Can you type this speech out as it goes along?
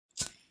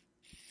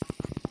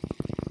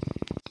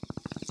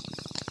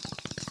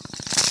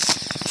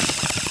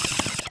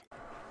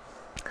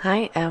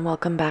Hi and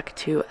welcome back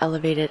to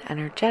Elevated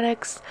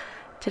Energetics.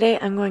 Today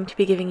I'm going to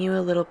be giving you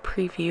a little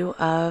preview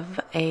of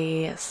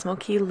a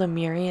Smoky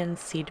Lemurian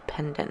seed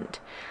pendant.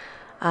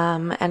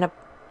 Lemurians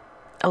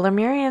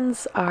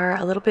are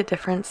a little bit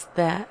different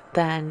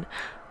than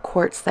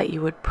quartz that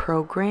you would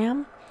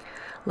program.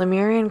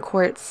 Lemurian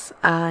quartz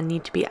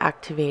need to be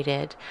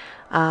activated,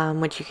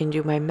 which you can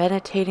do by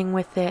meditating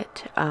with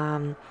it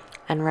and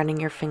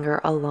running your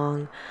finger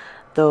along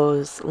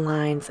those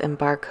lines and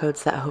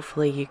barcodes that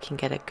hopefully you can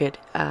get a good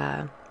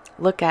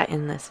look at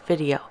in this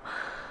video.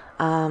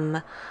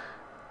 Rubbing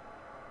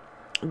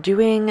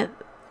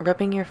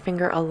your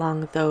finger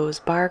along those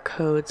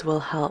barcodes will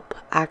help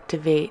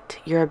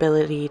activate your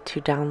ability to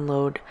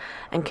download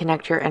and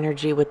connect your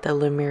energy with the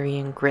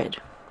Lemurian grid.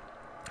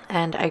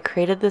 And I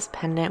created this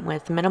pendant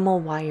with minimal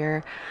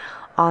wire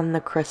on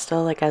the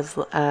crystal, like as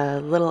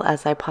little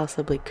as I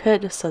possibly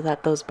could, so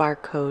that those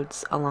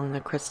barcodes along the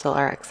crystal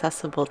are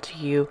accessible to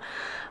you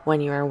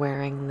when you are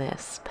wearing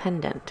this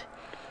pendant,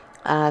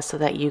 so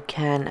that you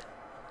can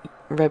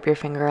rub your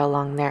finger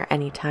along there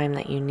anytime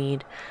that you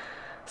need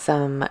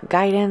some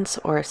guidance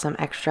or some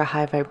extra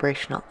high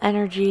vibrational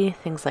energy,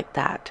 things like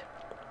that.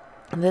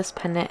 This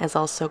pendant is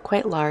also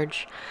quite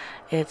large.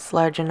 It's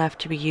large enough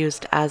to be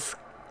used as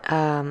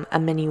a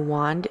mini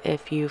wand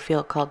if you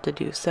feel called to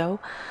do so.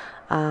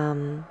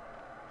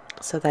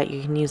 So that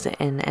you can use it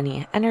in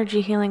any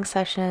energy healing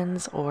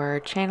sessions or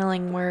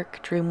channeling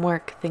work, dream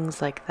work,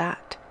 things like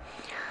that.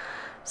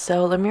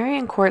 So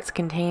Lemurian quartz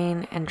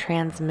contain and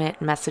transmit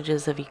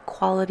messages of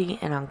equality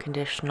and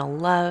unconditional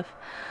love.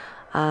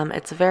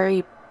 It's a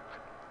very,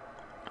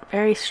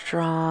 very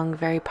strong,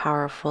 very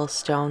powerful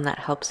stone that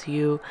helps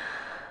you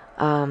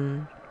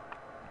anchor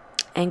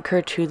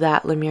to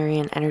that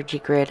Lemurian energy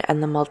grid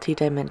and the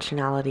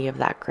multidimensionality of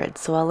that grid.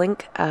 So I'll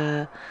link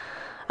a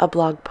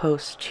blog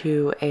post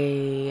to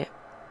a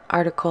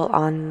article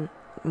on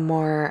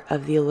more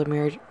of the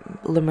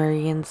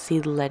Lemurian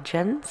seed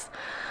legends,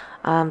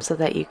 so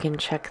that you can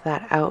check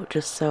that out,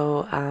 just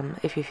so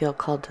if you feel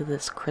called to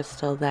this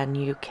crystal, then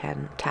you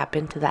can tap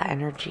into that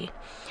energy.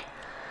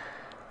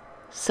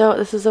 So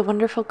this is a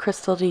wonderful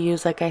crystal to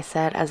use, like I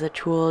said, as a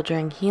tool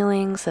during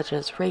healing, such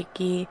as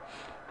Reiki.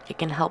 It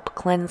can help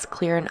cleanse,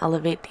 clear, and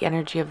elevate the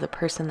energy of the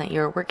person that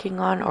you're working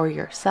on or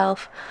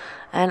yourself.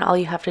 And all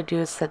you have to do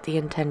is set the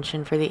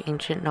intention for the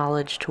ancient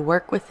knowledge to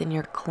work within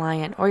your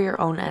client or your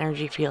own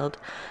energy field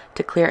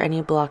to clear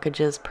any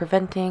blockages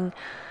preventing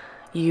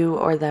you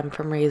or them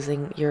from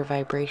raising your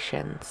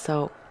vibration.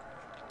 So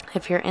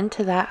if you're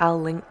into that,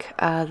 I'll link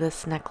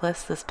this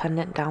necklace, this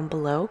pendant, down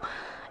below.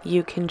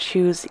 You can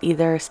choose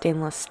either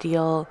stainless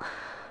steel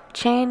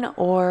chain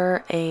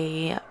or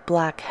a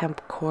black hemp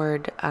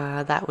cord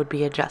that would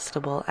be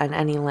adjustable, and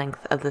any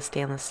length of the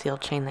stainless steel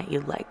chain that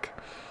you'd like.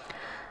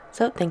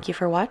 So thank you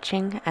for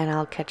watching, and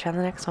I'll catch you on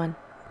the next one.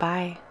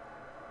 Bye.